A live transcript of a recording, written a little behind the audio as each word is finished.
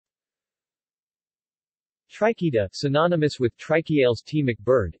Trichida, synonymous with Trichiales T.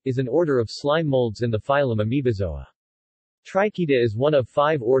 McBird, is an order of slime molds in the phylum Amoebozoa. Trichida is one of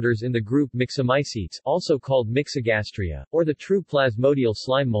 5 orders in the group Myxomycetes, also called Myxogastria, or the true plasmodial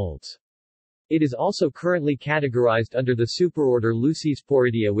slime molds. It is also currently categorized under the superorder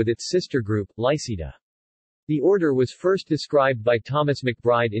Leucisporidia with its sister group, Lycida. The order was first described by Thomas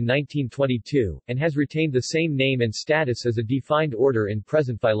McBride in 1922, and has retained the same name and status as a defined order in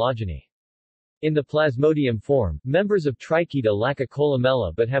present phylogeny. In the plasmodium form, members of Trichida lack a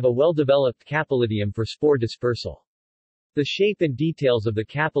columella but have a well-developed capillidium for spore dispersal. The shape and details of the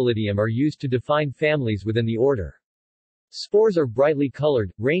capillidium are used to define families within the order. Spores are brightly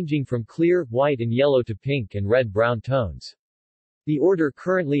colored, ranging from clear, white and yellow to pink and red-brown tones. The order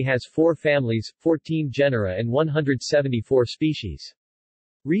currently has 4 families, 14 genera and 174 species.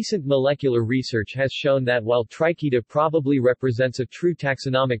 Recent molecular research has shown that while Trichida probably represents a true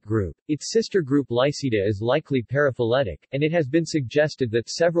taxonomic group, its sister group Lycida is likely paraphyletic, and it has been suggested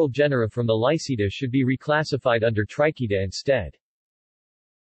that several genera from the Lycida should be reclassified under Trichida instead.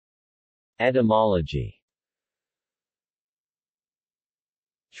 Etymology.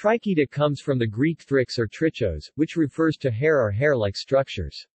 Trichida comes from the Greek thrix or trichos, which refers to hair or hair-like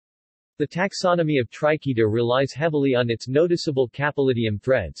structures. The taxonomy of Trichida relies heavily on its noticeable capillidium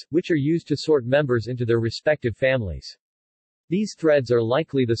threads, which are used to sort members into their respective families. These threads are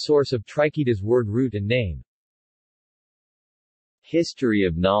likely the source of Trichida's word root and name. History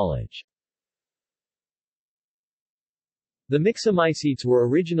of knowledge. The Myxomycetes were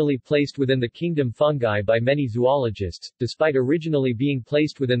originally placed within the kingdom fungi by many zoologists, despite originally being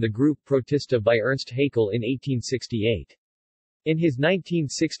placed within the group Protista by Ernst Haeckel in 1868. In his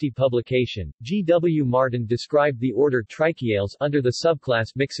 1960 publication, G. W. Martin described the order Trichiales under the subclass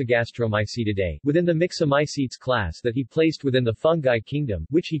Myxogastromycetidae within the Myxomycetes class that he placed within the fungi kingdom,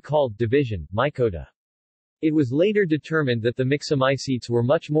 which he called division, Mycota. It was later determined that the Myxomycetes were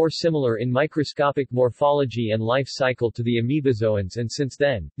much more similar in microscopic morphology and life cycle to the amoebozoans, and since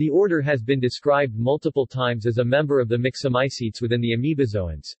then, the order has been described multiple times as a member of the Myxomycetes within the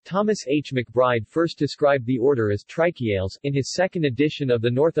amoebozoans. Thomas H. McBride first described the order as Trichiales in his second edition of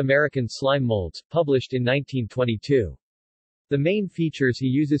the North American Slime Molds, published in 1922. The main features he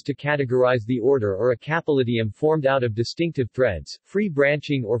uses to categorize the order are a capillidium formed out of distinctive threads, free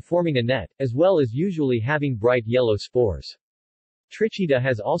branching or forming a net, as well as usually having bright yellow spores. Trichida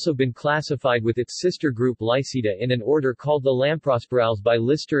has also been classified with its sister group Lycida in an order called the Lamprospirales by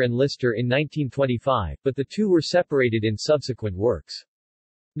Lister and Lister in 1925, but the two were separated in subsequent works.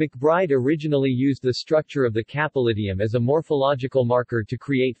 McBride originally used the structure of the capillidium as a morphological marker to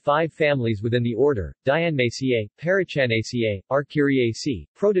create 5 families within the order: Dianemaceae, Parachanaceae, Archeriaceae,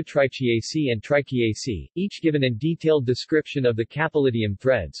 Prototrichiaceae and Trichiaceae, each given a detailed description of the capillidium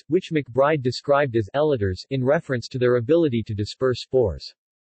threads, which McBride described as eliders in reference to their ability to disperse spores.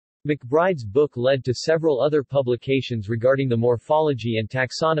 McBride's book led to several other publications regarding the morphology and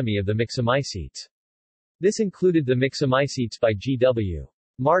taxonomy of the Myxomycetes. This included the Myxomycetes by G. W.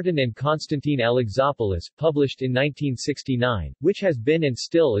 Martin and Konstantin Alexopoulos, published in 1969, which has been and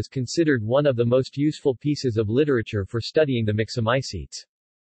still is considered one of the most useful pieces of literature for studying the Myxomycetes.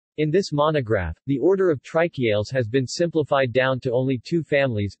 In this monograph, the order of Trichiales has been simplified down to only 2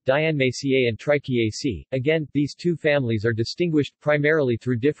 families, Dianemaceae and Trichiaceae. Again, these 2 families are distinguished primarily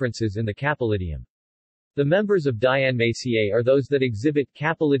through differences in the capillidium. The members of Dianemaceae are those that exhibit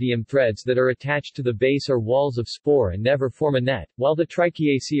capillidium threads that are attached to the base or walls of spore and never form a net, while the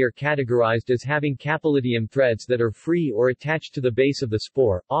Trichiaceae are categorized as having capillidium threads that are free or attached to the base of the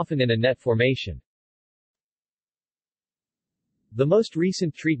spore, often in a net formation. The most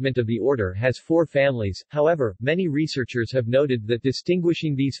recent treatment of the order has 4 families. However, many researchers have noted that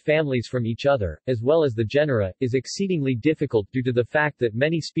distinguishing these families from each other, as well as the genera, is exceedingly difficult due to the fact that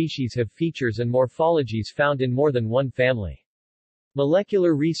many species have features and morphologies found in more than one family.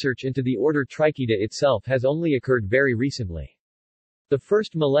 Molecular research into the order Trichida itself has only occurred very recently. The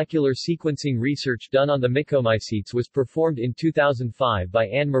first molecular sequencing research done on the Myxomycetes was performed in 2005 by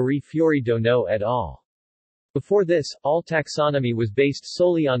Anne-Marie Fiori-Dono et al. Before this, all taxonomy was based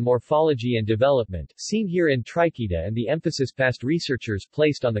solely on morphology and development, seen here in Trichida, and the emphasis past researchers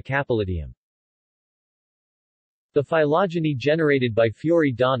placed on the capillidium. The phylogeny generated by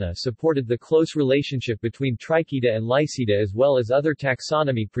Fiori-Dono supported the close relationship between Trichida and Lycida as well as other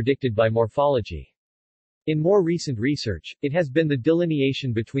taxonomy predicted by morphology. In more recent research, it has been the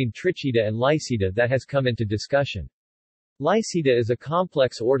delineation between Trichida and Lycida that has come into discussion. Lycida is a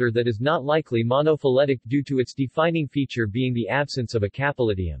complex order that is not likely monophyletic due to its defining feature being the absence of a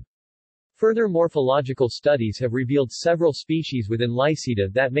capillidium. Further morphological studies have revealed several species within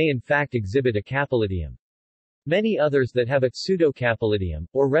Lycida that may in fact exhibit a capillidium. Many others that have a pseudocapilodium,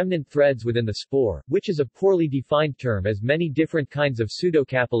 or remnant threads within the spore, which is a poorly defined term as many different kinds of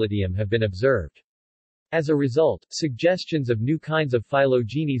pseudocapilodium have been observed. As a result, suggestions of new kinds of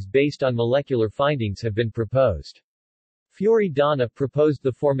phylogenies based on molecular findings have been proposed. Fiori-Donna proposed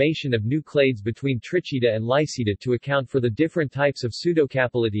the formation of new clades between Trichida and Lycida to account for the different types of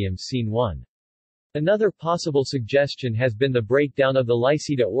pseudocapilodiums seen. Another possible suggestion has been the breakdown of the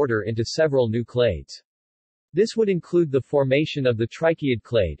Lycida order into several new clades. This would include the formation of the trichiid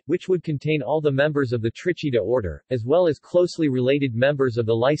clade, which would contain all the members of the Trichida order, as well as closely related members of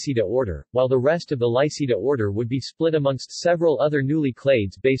the Lycida order, while the rest of the Lycida order would be split amongst several other newly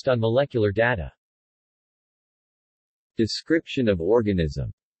clades based on molecular data. Description of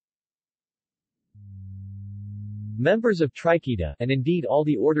organism. Members of Trichida, and indeed all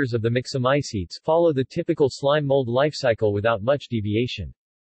the orders of the Myxomycetes, follow the typical slime mold life cycle without much deviation.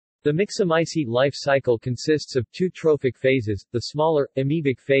 The Myxomycete life cycle consists of two trophic phases, the smaller,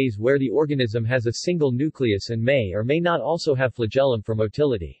 amoebic phase where the organism has a single nucleus and may or may not also have flagellum for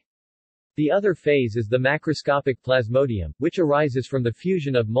motility. The other phase is the macroscopic plasmodium, which arises from the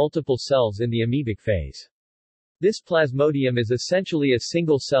fusion of multiple cells in the amoebic phase. This plasmodium is essentially a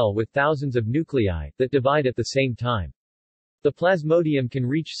single cell with thousands of nuclei, that divide at the same time. The plasmodium can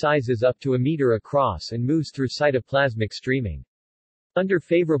reach sizes up to a meter across and moves through cytoplasmic streaming. Under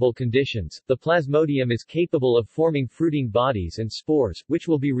favorable conditions, the plasmodium is capable of forming fruiting bodies and spores, which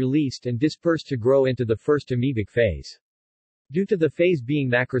will be released and dispersed to grow into the first amoebic phase. Due to the phase being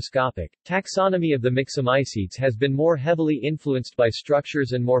macroscopic, taxonomy of the Myxomycetes has been more heavily influenced by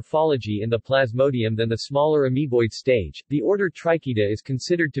structures and morphology in the plasmodium than the smaller amoeboid stage. The order Trichida is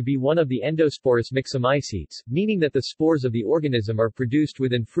considered to be one of the endosporous Myxomycetes, meaning that the spores of the organism are produced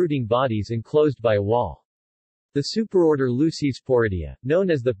within fruiting bodies enclosed by a wall. The superorder Leucosporidia, known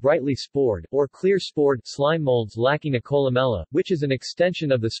as the brightly spored or clear-spored slime molds lacking a columella, which is an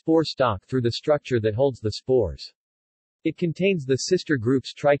extension of the spore stalk through the structure that holds the spores. It contains the sister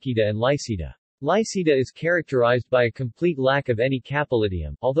groups Trichida and Lycida. Lycida is characterized by a complete lack of any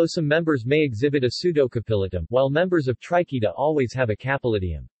capilodium, although some members may exhibit a pseudocapilodium, while members of Trichida always have a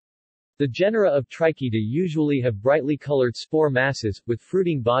capilodium. The genera of Trichida usually have brightly colored spore masses, with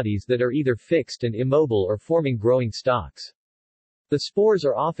fruiting bodies that are either fixed and immobile or forming growing stalks. The spores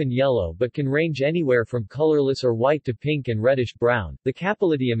are often yellow but can range anywhere from colorless or white to pink and reddish-brown. The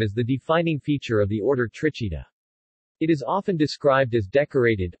capilodium is the defining feature of the order Trichida. It is often described as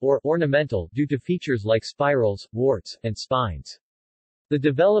decorated, or ornamental, due to features like spirals, warts, and spines. The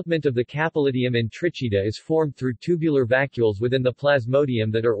development of the capilodium in Trichida is formed through tubular vacuoles within the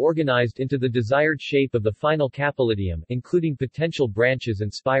plasmodium that are organized into the desired shape of the final capilodium, including potential branches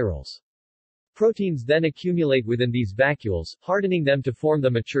and spirals. Proteins then accumulate within these vacuoles, hardening them to form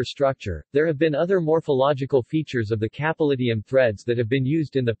the mature structure. There have been other morphological features of the capilodium threads that have been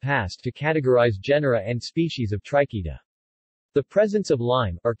used in the past to categorize genera and species of Trichida. The presence of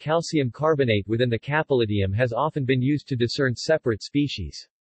lime, or calcium carbonate within the capilodium has often been used to discern separate species.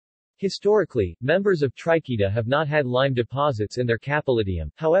 Historically, members of Trichida have not had lime deposits in their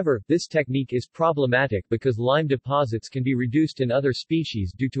capilodium. However, this technique is problematic because lime deposits can be reduced in other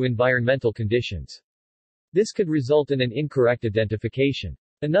species due to environmental conditions. This could result in an incorrect identification.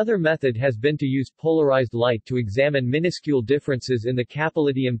 Another method has been to use polarized light to examine minuscule differences in the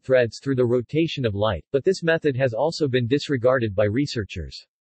capilodium threads through the rotation of light, but this method has also been disregarded by researchers.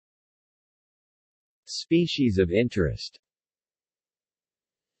 Species of interest.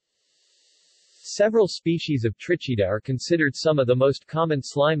 Several species of Trichida are considered some of the most common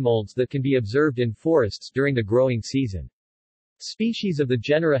slime molds that can be observed in forests during the growing season. Species of the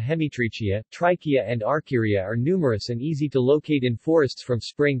genera Hemitrichia, Trichia and Archeria are numerous and easy to locate in forests from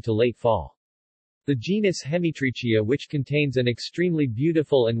spring to late fall. The genus Hemitrichia, which contains an extremely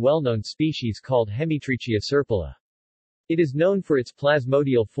beautiful and well-known species called Hemitrichia serpula. It is known for its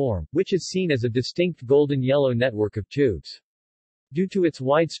plasmodial form, which is seen as a distinct golden yellow network of tubes. Due to its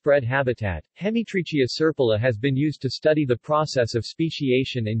widespread habitat, Hemitrichia serpula has been used to study the process of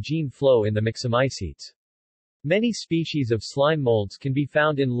speciation and gene flow in the Myxomycetes. Many species of slime molds can be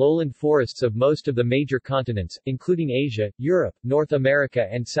found in lowland forests of most of the major continents, including Asia, Europe, North America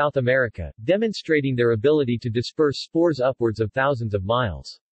and South America, demonstrating their ability to disperse spores upwards of thousands of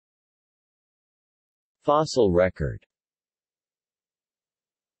miles. Fossil record.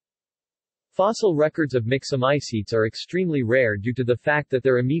 Fossil records of Myxomycetes are extremely rare due to the fact that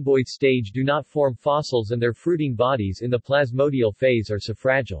their amoeboid stage do not form fossils and their fruiting bodies in the plasmodial phase are so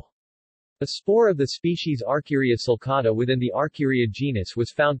fragile. A spore of the species Archeria sulcata within the Archeria genus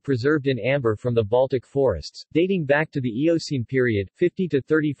was found preserved in amber from the Baltic forests, dating back to the Eocene period, 50 to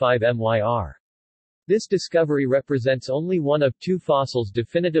 35 MYR. This discovery represents only one of two fossils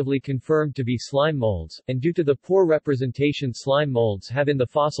definitively confirmed to be slime molds, and due to the poor representation slime molds have in the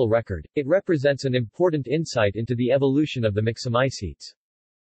fossil record, it represents an important insight into the evolution of the Myxomycetes.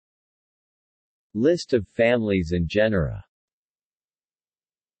 List of families and genera.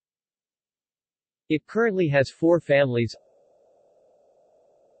 It currently has 4 families.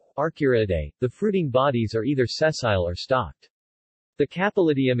 Archaeoridae. The fruiting bodies are either sessile or stalked. The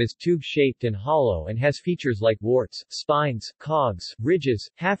capillidium is tube-shaped and hollow and has features like warts, spines, cogs, ridges,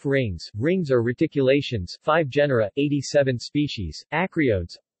 half-rings, rings or reticulations. 5 genera, 87 species.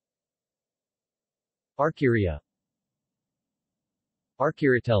 Acreodes. Archaeoria.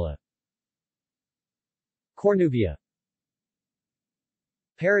 Archaeorotella. Cornuvia.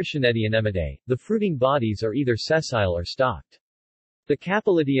 Dianemidae. The fruiting bodies are either sessile or stalked. The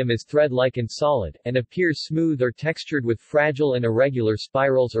capillidium is thread-like and solid, and appears smooth or textured with fragile and irregular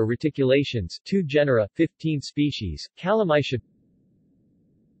spirals or reticulations. 2 genera, 15 species. Callimycia.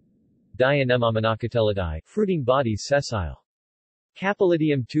 Dianemidae. Fruiting bodies sessile.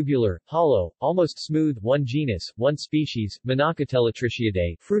 Capillidium tubular, hollow, almost smooth. 1 genus, 1 species.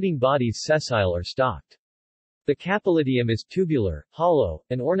 Monocotelatricidae. Fruiting bodies sessile or stalked. The capillidium is tubular, hollow,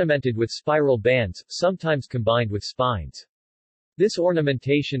 and ornamented with spiral bands, sometimes combined with spines. This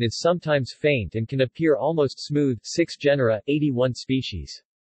ornamentation is sometimes faint and can appear almost smooth. 6 genera, 81 species.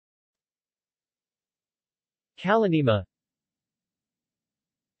 Calanema.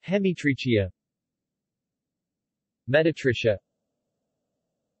 Hemitrichia. Metatrichia.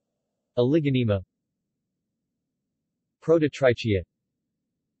 Oligonema. Prototrichia.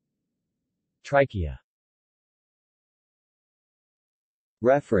 Trichia.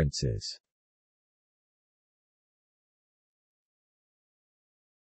 References.